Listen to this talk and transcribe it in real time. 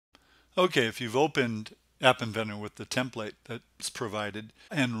Okay, if you've opened App Inventor with the template that's provided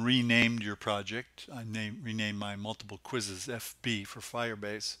and renamed your project, renamed my multiple quizzes FB for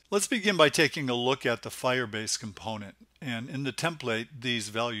Firebase. Let's begin by taking a look at the Firebase component. And in the template, these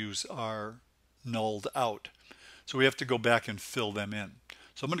values are nulled out. So we have to go back and fill them in.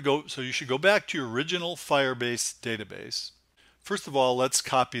 So you should go back to your original Firebase database. First of all, let's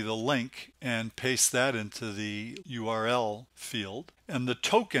copy the link and paste that into the URL field. And the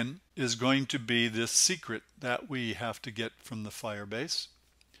token is going to be this secret that we have to get from the Firebase.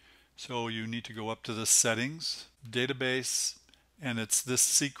 So you need to go up to the settings, database, and it's this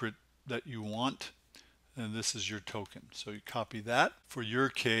secret that you want. And this is your token. So you copy that for your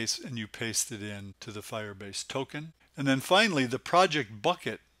case and you paste it in to the Firebase token. And then finally, the project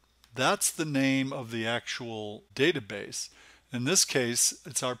bucket, that's the name of the actual database. In this case,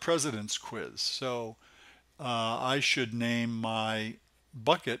 it's our President's Quiz. So I should name my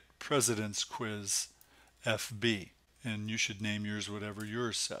bucket President's Quiz FB. And you should name yours whatever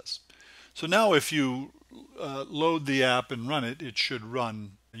yours says. So now if you load the app and run it, it should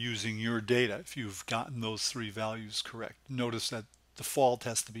run using your data if you've gotten those three values correct. Notice that default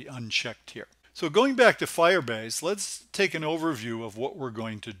has to be unchecked here. So going back to Firebase, let's take an overview of what we're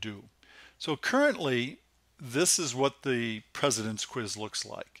going to do. So currently, this is what the President's Quiz looks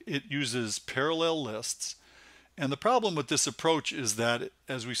like. It uses parallel lists. And the problem with this approach is that,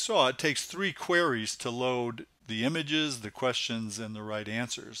 as we saw, it takes 3 queries to load the images, the questions, and the right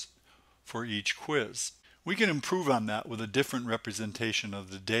answers for each quiz. We can improve on that with a different representation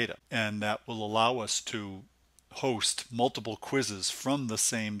of the data, and that will allow us to host multiple quizzes from the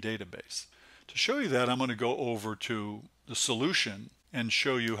same database. To show you that, I'm going to go over to the solution and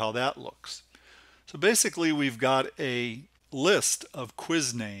show you how that looks. So basically, we've got a list of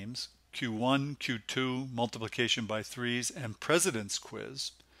quiz names, Q1, Q2, multiplication by threes, and President's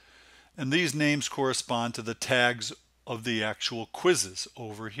Quiz. And these names correspond to the tags of the actual quizzes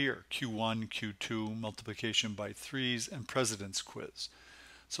over here, Q1, Q2, multiplication by threes, and President's Quiz.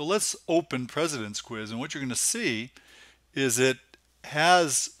 So let's open President's Quiz, and what you're going to see is it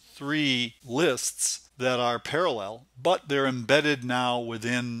has 3 lists that are parallel, but they're embedded now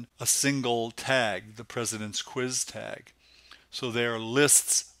within a single tag, the President's Quiz tag. So they are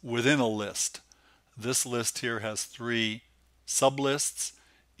lists within a list. This list here has 3 sublists.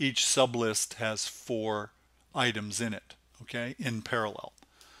 Each sublist has 4 items in it, okay, in parallel.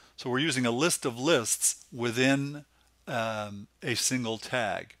 So we're using a list of lists within a single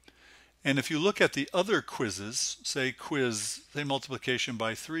tag. And if you look at the other quizzes, say multiplication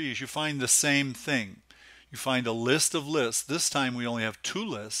by threes, you find the same thing. You find a list of lists. This time we only have 2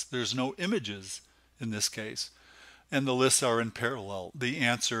 lists. There's no images in this case. And the lists are in parallel. The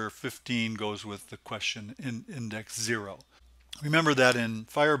answer 15 goes with the question in index 0. Remember that in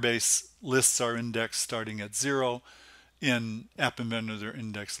Firebase, lists are indexed starting at 0. In App Inventor, they're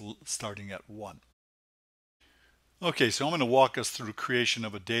indexed starting at 1. Okay, so I'm going to walk us through creation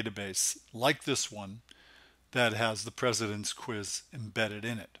of a database like this one that has the President's Quiz embedded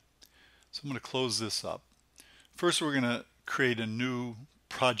in it. So I'm going to close this up. First, we're going to create a new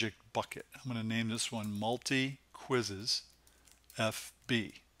project bucket. I'm going to name this one Multi-Quizzes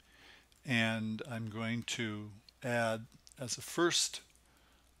FB. And I'm going to add as a first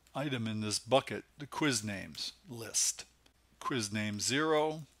item in this bucket the quiz names list. Quiz name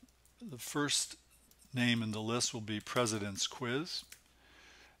 0, the first name in the list will be President's Quiz,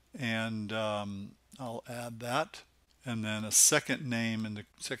 and I'll add that, and then a second name, in the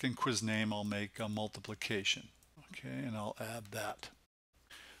second quiz name I'll make a multiplication, okay, and I'll add that.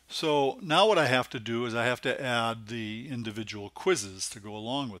 So now what I have to do is I have to add the individual quizzes to go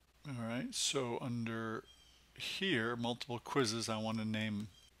along with it. All right, so under here, multiple quizzes, I want to name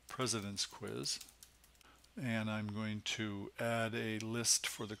President's Quiz, and I'm going to add a list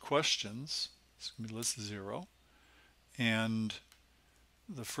for the questions. It's going to be list 0, and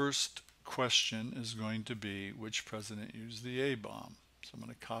the first question is going to be which president used the A-bomb. So I'm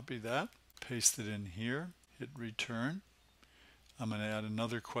going to copy that, paste it in here, hit return. I'm going to add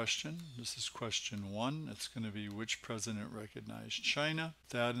another question. This is question 1. It's going to be which president recognized China.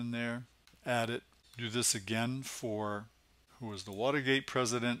 Put that in there, add it. Do this again for who was the Watergate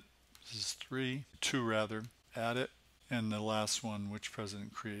president. This is 2 rather. Add it. And the last one, which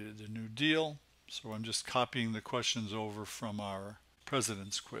president created the New Deal. So I'm just copying the questions over from our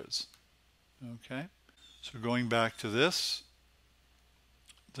President's Quiz. Okay, so going back to this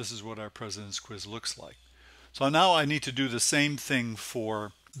is what our President's Quiz looks like. So now I need to do the same thing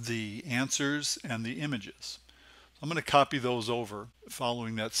for the answers and the images. I'm going to copy those over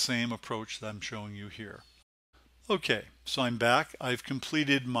following that same approach that I'm showing you here. Okay, so I'm back. I've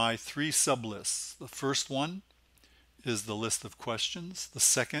completed my 3 sublists. The first one is the list of questions. The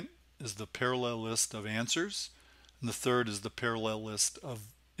second is the parallel list of answers. And the third is the parallel list of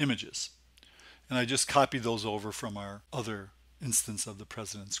images. And I just copied those over from our other instance of the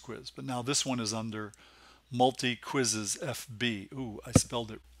President's Quiz. But now this one is under MultiQuizzes FB. Ooh, I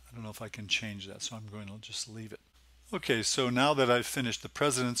spelled it. I don't know if I can change that, so I'm going to just leave it. Okay, so now that I've finished the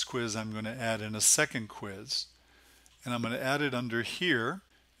President's Quiz, I'm going to add in a second quiz. And I'm going to add it under here,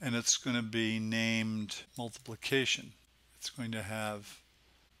 and it's going to be named multiplication. It's going to have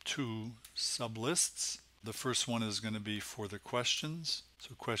 2 sublists. The first one is going to be for the questions.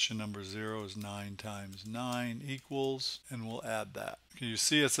 So question number 0 is 9 times 9 equals, and we'll add that. Okay, you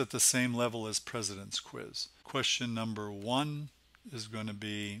see it's at the same level as President's Quiz. Question number 1 is going to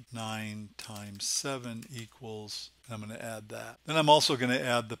be 9 times 7 equals, and I'm going to add that. Then I'm also going to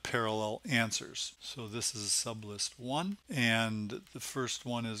add the parallel answers. So this is sublist 1, and the first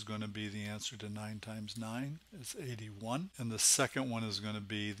one is going to be the answer to 9 times 9 is 81, and the second one is going to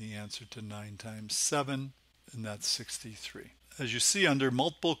be the answer to 9 times 7, and that's 63. As you see under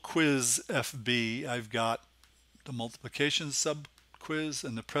Multiple Quiz FB, I've got the multiplication sub-quiz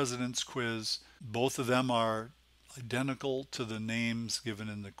and the President's Quiz. Both of them are identical to the names given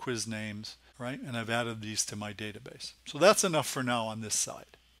in the quiz names, right? And I've added these to my database. So that's enough for now on this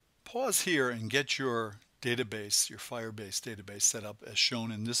side. Pause here and get your database, your Firebase database set up as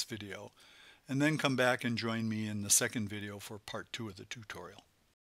shown in this video, and then come back and join me in the second video for part 2 of the tutorial.